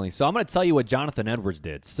 definitely. So I'm going to tell you what Jonathan Edwards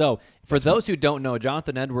did. So for those who don't know,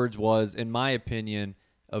 Jonathan Edwards was, in my opinion,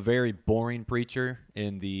 a very boring preacher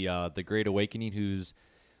in the Great Awakening.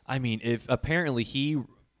 If apparently he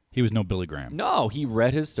was no Billy Graham. No, he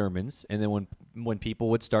read his sermons, and then when people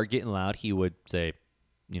would start getting loud, he would say,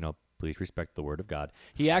 please respect the word of God.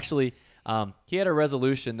 He actually he had a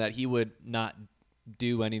resolution that he would not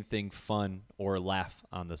do anything fun or laugh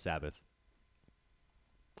on the Sabbath.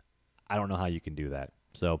 I don't know how you can do that.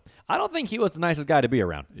 So I don't think he was the nicest guy to be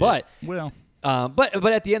around. Yeah. But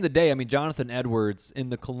at the end of the day, I mean, Jonathan Edwards in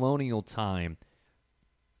the colonial time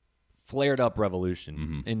flared up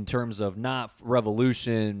revolution in terms of not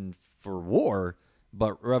revolution for war,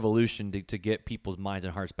 but revolution to get people's minds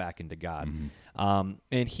and hearts back into God.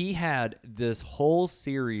 And he had this whole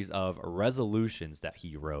series of resolutions that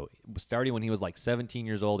he wrote, starting when he was like 17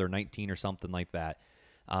 years old or 19 or something like that.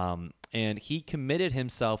 And he committed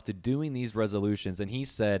himself to doing these resolutions. And he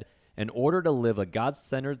said, in order to live a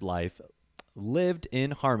God-centered life, lived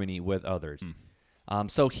in harmony with others.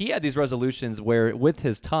 So he had these resolutions where with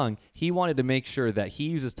his tongue, he wanted to make sure that he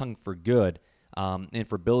used his tongue for good and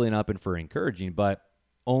for building up and for encouraging, but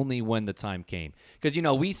only when the time came. Because,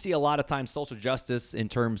 we see a lot of times social justice in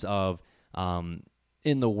terms of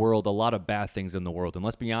in the world, a lot of bad things in the world. And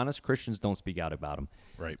let's be honest, Christians don't speak out about them.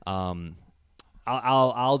 Right.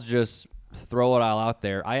 I'll just throw it all out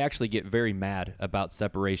there. I actually get very mad about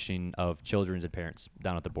separation of children and parents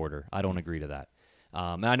down at the border. I don't agree to that.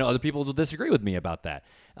 And I know other people will disagree with me about that.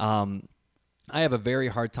 I have a very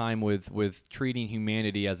hard time with treating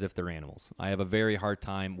humanity as if they're animals. I have a very hard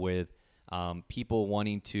time with people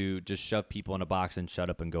wanting to just shove people in a box and shut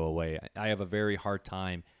up and go away. I have a very hard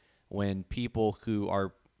time when people who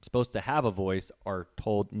are supposed to have a voice are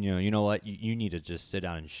told, you know what, you need to just sit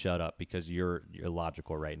down and shut up because you're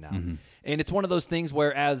illogical right now. And it's one of those things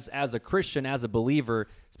where as a Christian, as a believer,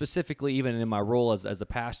 specifically even in my role as a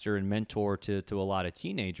pastor and mentor to a lot of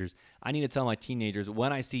teenagers, I need to tell my teenagers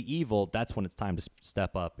when I see evil, that's when it's time to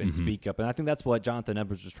step up and speak up. And I think that's what Jonathan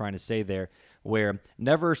Edwards was trying to say there, where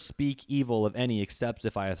never speak evil of any except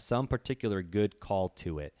if I have some particular good call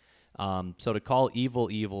to it. So to call evil,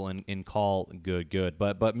 evil, and call good, good.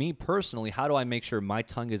 But me personally, how do I make sure my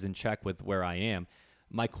tongue is in check with where I am?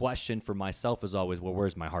 My question for myself is always, well,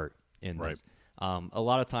 where's my heart in this? A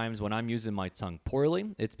lot of times when I'm using my tongue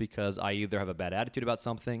poorly, it's because I either have a bad attitude about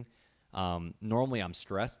something. Normally I'm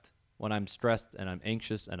stressed. When I'm stressed and I'm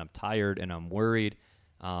anxious and I'm tired and I'm worried,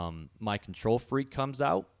 my control freak comes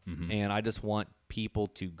out, and I just want people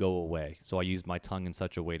to go away. So I use my tongue in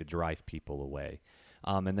such a way to drive people away.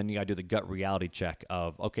 And then you got to do the gut reality check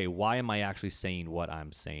of, okay, why am I actually saying what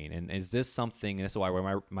I'm saying? And is this something, and this is why I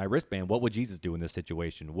wear my wristband, what would Jesus do in this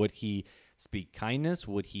situation? Would he speak kindness?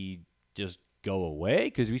 Would he just go away?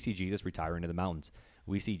 Because we see Jesus retiring to the mountains.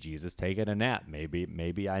 We see Jesus taking a nap.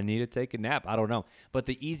 Maybe I need to take a nap. I don't know. But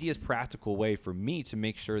the easiest practical way for me to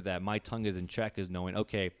make sure that my tongue is in check is knowing,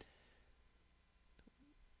 okay,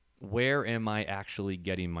 where am I actually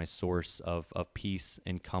getting my source of peace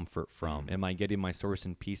and comfort from? Am I getting my source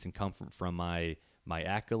and peace and comfort from my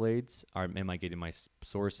accolades? Or am I getting my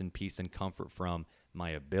source and peace and comfort from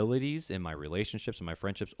my abilities and my relationships and my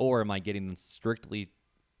friendships? Or am I getting them strictly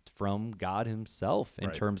from God himself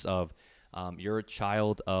in terms of you're a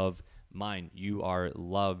child of mine. You are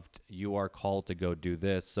loved. You are called to go do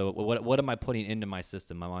this. So what am I putting into my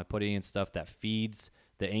system? Am I putting in stuff that feeds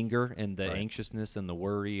the anger and the anxiousness and the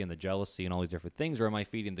worry and the jealousy and all these different things, or am I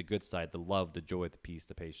feeding the good side, the love, the joy, the peace,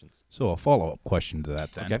 the patience? So a follow-up question to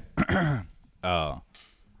that then. Okay.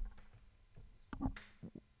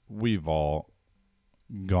 We've all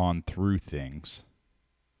gone through things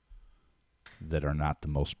that are not the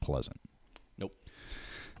most pleasant. Nope.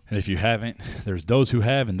 And if you haven't, there's those who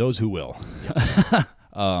have and those who will. Yep.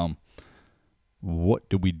 What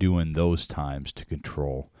do we do in those times to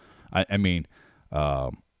control? I mean,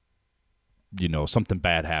 something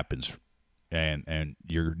bad happens, and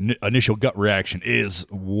your initial gut reaction is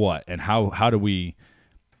what? And how do we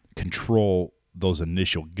control those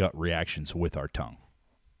initial gut reactions with our tongue?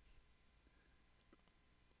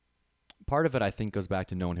 Part of it, I think, goes back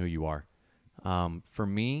to knowing who you are. For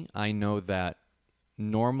me, I know that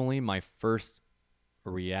normally my first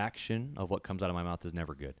reaction of what comes out of my mouth is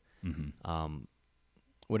never good.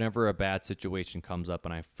 Whenever a bad situation comes up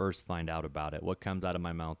and I first find out about it, what comes out of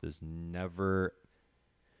my mouth is never,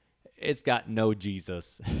 it's got no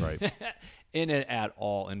Jesus in it at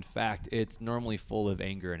all. In fact, it's normally full of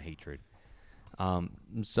anger and hatred.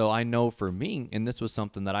 So I know for me, and this was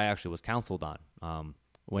something that I actually was counseled on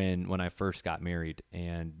when I first got married,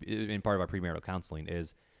 and in part of our premarital counseling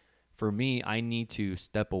is, for me, I need to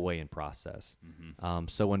step away and process.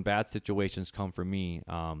 So when bad situations come for me,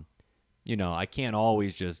 I can't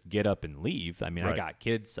always just get up and leave. I mean, Right. I got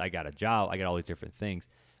kids, I got a job, I got all these different things.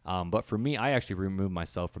 But for me, I actually remove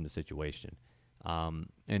myself from the situation. And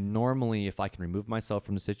normally, if I can remove myself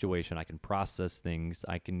from the situation, I can process things.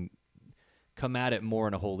 I can come at it more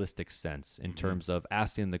in a holistic sense in terms of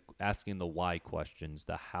asking the why questions,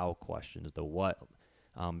 the how questions, the what,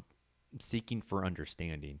 seeking for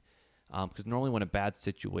understanding. Because normally when a bad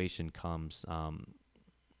situation comes,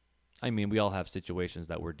 we all have situations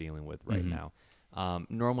that we're dealing with right now.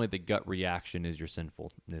 Normally the gut reaction is your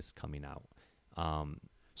sinfulness coming out.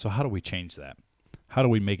 So how do we change that? How do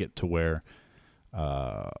we make it to where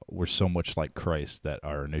we're so much like Christ that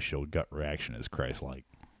our initial gut reaction is Christ-like?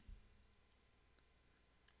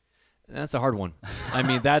 That's a hard one. I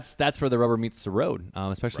mean, that's where the rubber meets the road,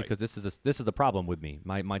 especially Right. because this is a problem with me.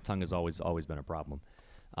 My tongue has always been a problem.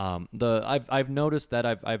 I've noticed that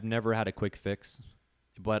I've never had a quick fix,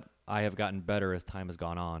 but I have gotten better as time has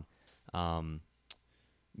gone on.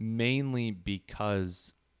 Mainly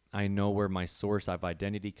because I know where my source of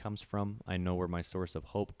identity comes from. I know where my source of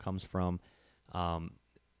hope comes from.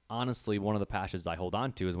 Honestly, one of the passages I hold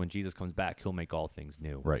on to is when Jesus comes back, he'll make all things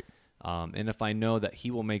new. Right. And if I know that he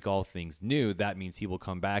will make all things new, that means he will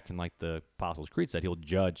come back and, like the Apostles' Creed said, he'll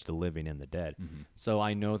judge the living and the dead. So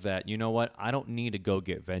I know that, you know what, I don't need to go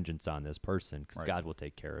get vengeance on this person because Right. God will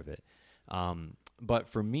take care of it. But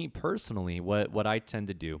for me personally, what I tend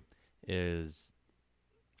to do is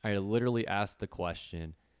I literally ask the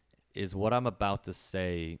question, is what I'm about to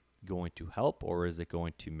say going to help, or is it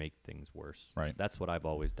going to make things worse? Right. That's what I've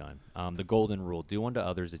always done. The golden rule, do unto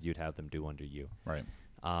others as you'd have them do unto you. Right.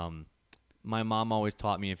 My mom always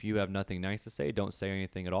taught me, if you have nothing nice to say, don't say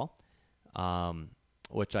anything at all,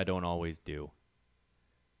 which I don't always do.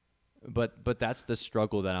 But that's the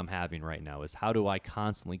struggle that I'm having right now, is how do I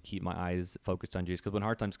constantly keep my eyes focused on Jesus? Because when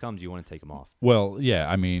hard times comes, you want to take them off. Well, yeah,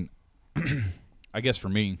 I mean, I guess for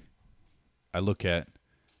me, I look at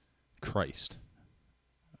Christ,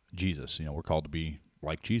 Jesus. We're called to be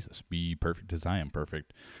like Jesus, be perfect as I am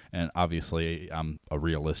perfect. And obviously, I'm a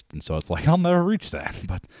realist, and so it's like, I'll never reach that.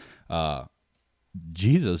 But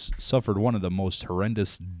Jesus suffered one of the most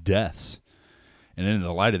horrendous deaths. And in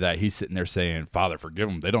the light of that, he's sitting there saying, Father, forgive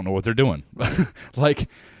them. They don't know what they're doing. Like,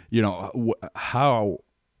 how,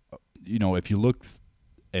 if you look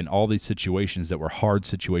in all these situations that were hard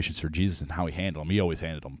situations for Jesus and how he handled them, he always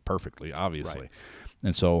handled them perfectly, obviously. Right.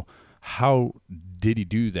 And so how did he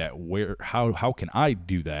do that? How can I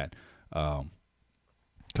do that?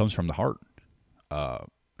 Comes from the heart.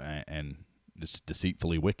 And it's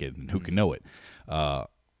deceitfully wicked, and who can know it?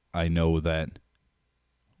 I know that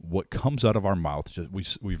what comes out of our mouth,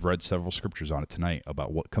 we've read several scriptures on it tonight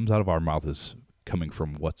about what comes out of our mouth is coming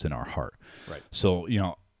from what's in our heart. Right. So,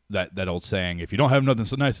 that old saying, if you don't have nothing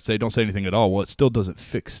so nice to say, don't say anything at all. Well, it still doesn't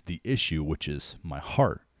fix the issue, which is my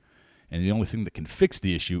heart. And the only thing that can fix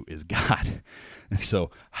the issue is God. And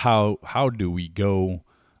so how do we go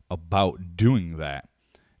about doing that?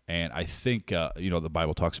 And I think, the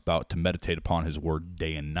Bible talks about to meditate upon his word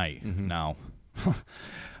day and night. Now,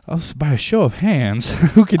 by a show of hands,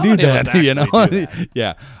 who can do that? Do that.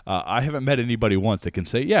 Yeah. I haven't met anybody once that can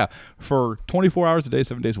say, yeah, for 24 hours a day,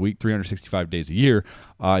 7 days a week, 365 days a year,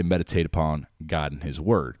 I meditate upon God and his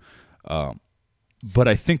word. But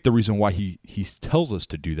I think the reason why he tells us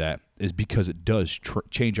to do that is because it does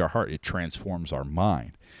change our heart. It transforms our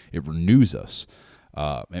mind. It renews us.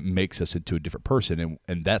 It makes us into a different person.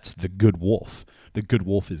 And that's the good wolf. The good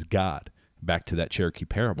wolf is God, back to that Cherokee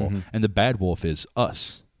parable. And the bad wolf is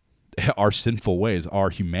us, our sinful ways, our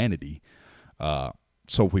humanity.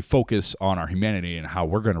 So if we focus on our humanity and how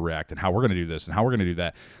we're going to react and how we're going to do this and how we're going to do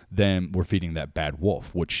that, then we're feeding that bad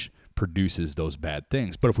wolf, which produces those bad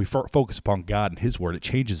things. But if we focus upon God and his word, it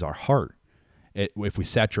changes our heart. If we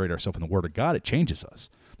saturate ourselves in the word of God, it changes us.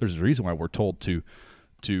 There's a reason why we're told to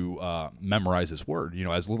memorize his word.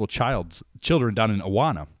 As little children down in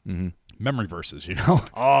Awana, memory verses,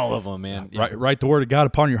 All of them, man. Yeah. Write the word of God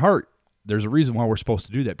upon your heart. There's a reason why we're supposed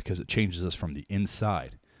to do that, because it changes us from the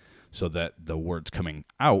inside, so that the words coming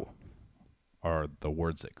out are the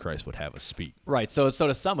words that Christ would have us speak. Right. So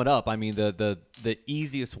to sum it up, I mean, the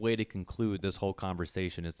easiest way to conclude this whole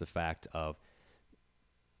conversation is the fact of,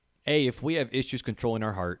 if we have issues controlling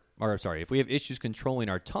our heart, if we have issues controlling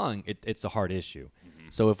our tongue, it's a hard issue.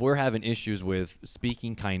 So if we're having issues with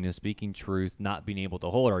speaking kindness, speaking truth, not being able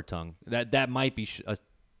to hold our tongue, that might be a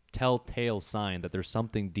telltale sign that there's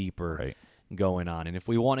something deeper going on. And if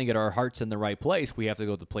we want to get our hearts in the right place, we have to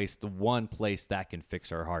go to the one place that can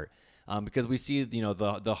fix our heart. Because we see,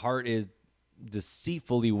 the heart is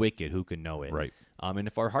deceitfully wicked. Who can know it? Right. And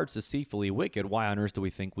if our heart's deceitfully wicked, why on earth do we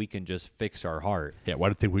think we can just fix our heart? Yeah, why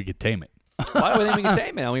do you think we could tame it? Why do we think we can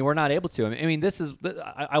tame it? I mean, we're not able to. I mean,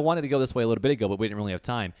 I wanted to go this way a little bit ago, but we didn't really have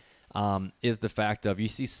time. Is the fact of you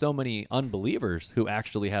see so many unbelievers who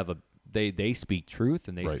actually have they speak truth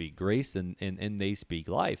and they speak grace and they speak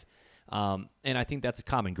life. And I think that's a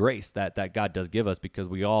common grace that God does give us, because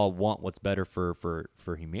we all want what's better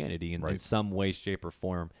for humanity in some way, shape, or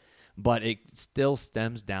form. But it still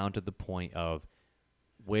stems down to the point of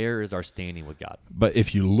where is our standing with God. But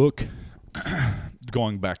if you look,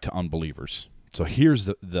 going back to unbelievers, so here's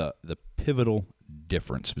the pivotal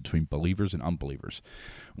difference between believers and unbelievers.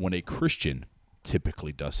 When a Christian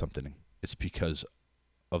typically does something, it's because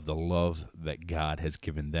of the love that God has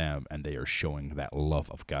given them, and they are showing that love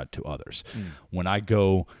of God to others. When I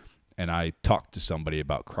go and I talk to somebody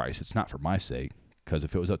about Christ, it's not for my sake, because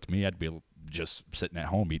if it was up to me, I'd be just sitting at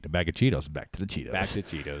home eating a bag of Cheetos, back to the Cheetos. Back to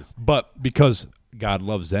Cheetos. But because God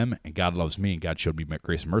loves them and God loves me and God showed me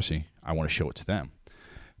grace and mercy, I want to show it to them.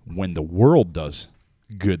 When the world does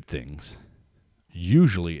good things,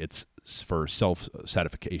 usually it's for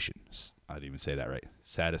self-satisfaction. I didn't even say that right.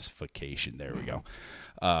 Satisfaction. There we go.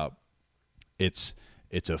 It's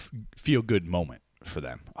a feel-good moment for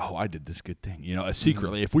them. Oh, I did this good thing.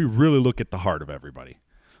 Secretly, if we really look at the heart of everybody.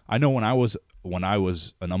 I know when I was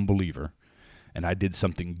an unbeliever and I did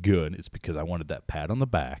something good, it's because I wanted that pat on the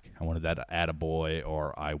back. I wanted that attaboy,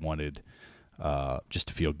 or I wanted just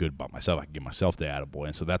to feel good about myself. I could give myself the attaboy,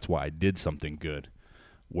 and so that's why I did something good.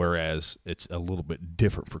 Whereas it's a little bit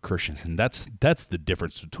different for Christians, and that's the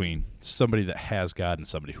difference between somebody that has God and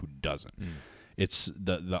somebody who doesn't. It's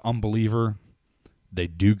the unbeliever. They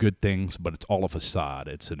do good things, but it's all a facade.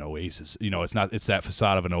 It's an oasis. It's not. It's that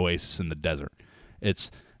facade of an oasis in the desert. It's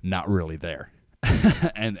not really there.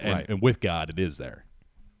 and with God, it is there.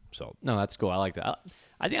 So no, that's cool. I like that.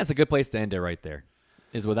 I think that's a good place to end it right there.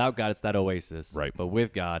 Is without God, it's that oasis. Right. But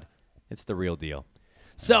with God, it's the real deal.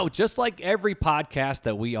 So just like every podcast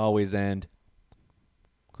that we always end,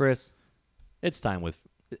 Chris, it's time with.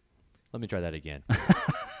 Let me try that again.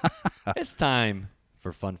 It's time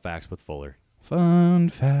for Fun Facts with Fuller. Fun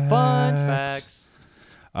facts. Fun facts.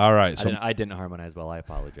 All right. So I didn't harmonize well. I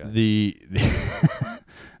apologize.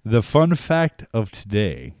 The fun fact of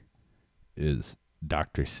today is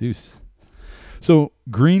Dr. Seuss. So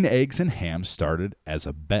green eggs and ham started as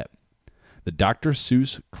a bet. The Dr.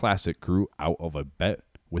 Seuss classic grew out of a bet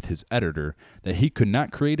with his editor that he could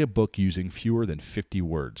not create a book using fewer than 50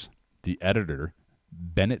 words. The editor,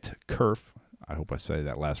 Bennett Cerf, I hope I say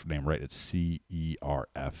that last name right, it's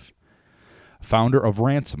C-E-R-F, founder of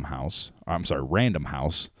Random House,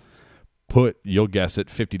 put, you'll guess it,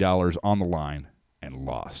 $50 on the line and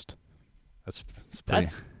lost. That's pretty...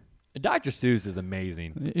 Dr. Seuss is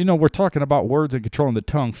amazing. We're talking about words and controlling the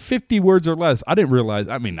tongue. 50 words or less. I didn't realize.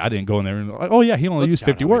 I didn't go in there and like, oh yeah, he only used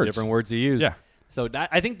 50 words. Different words he used. Yeah. So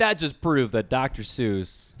I think that just proved that Dr.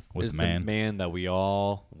 Seuss is the man. Man that we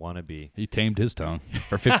all want to be. He tamed his tongue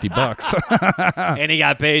for $50. And he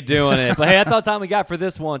got paid doing it. But hey, that's all the time we got for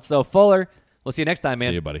this one. So Fuller, we'll see you next time,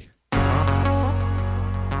 man. See you, buddy.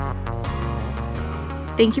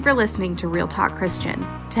 Thank you for listening to Real Talk Christian.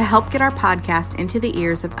 To help get our podcast into the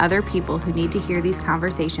ears of other people who need to hear these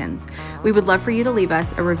conversations, we would love for you to leave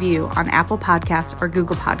us a review on Apple Podcasts or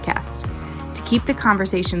Google Podcasts. To keep the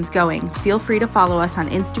conversations going, feel free to follow us on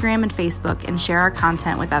Instagram and Facebook and share our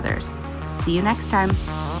content with others. See you next time.